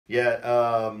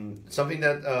Yeah, something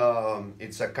that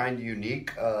it's a kind of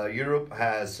unique. Europe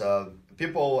has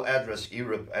people address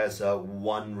Europe as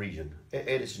one region.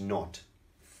 It is not.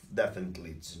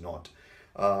 Definitely, it's not.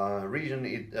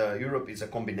 Europe is a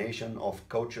combination of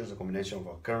cultures, a combination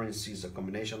of currencies, a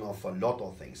combination of a lot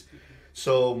of things.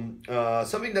 So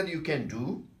something that you can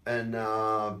do, and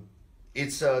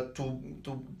it's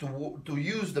to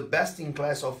use the best in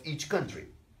class of each country.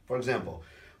 For example,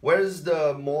 where is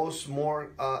the more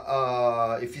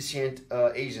efficient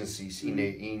agencies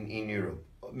in Europe?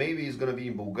 Maybe it's going to be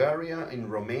in Bulgaria, in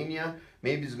Romania,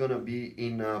 maybe it's going to be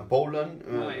in Poland,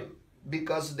 Right.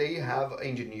 because they have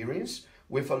engineerings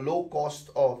with a low cost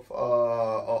of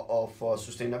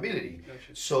sustainability.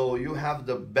 Gotcha. So you have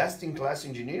the best in class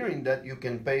engineering that you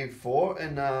can pay for,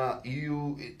 and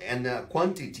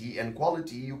quantity and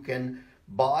quality you can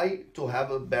buy to have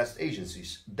the best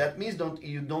agencies. That means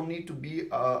you don't need to be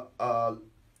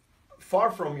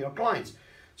far from your clients.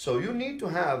 So you need to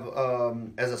have,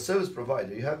 as a service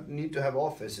provider, need to have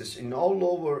offices in all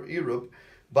over Europe,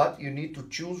 but you need to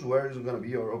choose where is going to be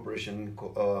your operation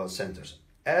centers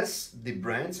as the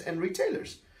brands and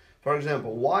retailers. For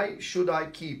example, why should I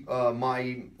keep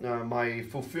my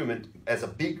fulfillment as a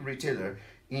big retailer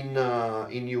in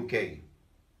UK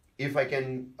if I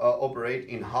can operate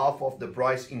in half of the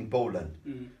price in Poland,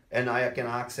 and I can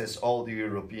access all the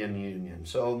European Union?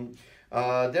 So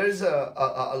there is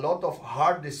a lot of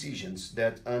hard decisions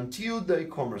that until the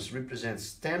e-commerce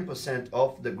represents 10%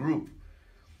 of the group,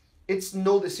 it's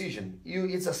no decision.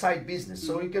 It's a side business,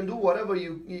 so you can do whatever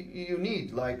you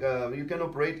need. Like you can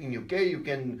operate in UK, you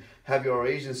can have your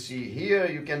agency here.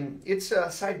 It's a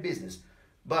side business.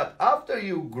 But after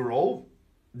you grow,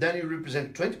 then you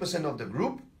represent 20% of the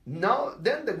group. Now,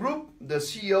 then the group, the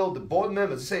CEO, the board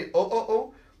members say,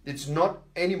 oh, it's not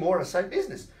anymore a side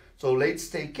business. So let's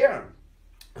take care.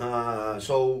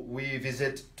 So we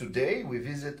visit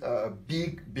a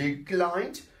big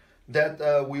client that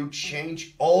will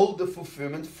change all the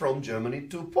fulfillment from Germany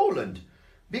to Poland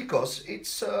because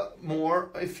it's more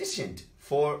efficient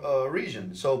for a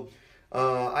region. So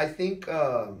I think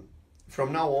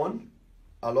from now on,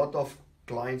 a lot of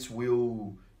clients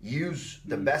will use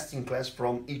the best in class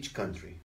from each country.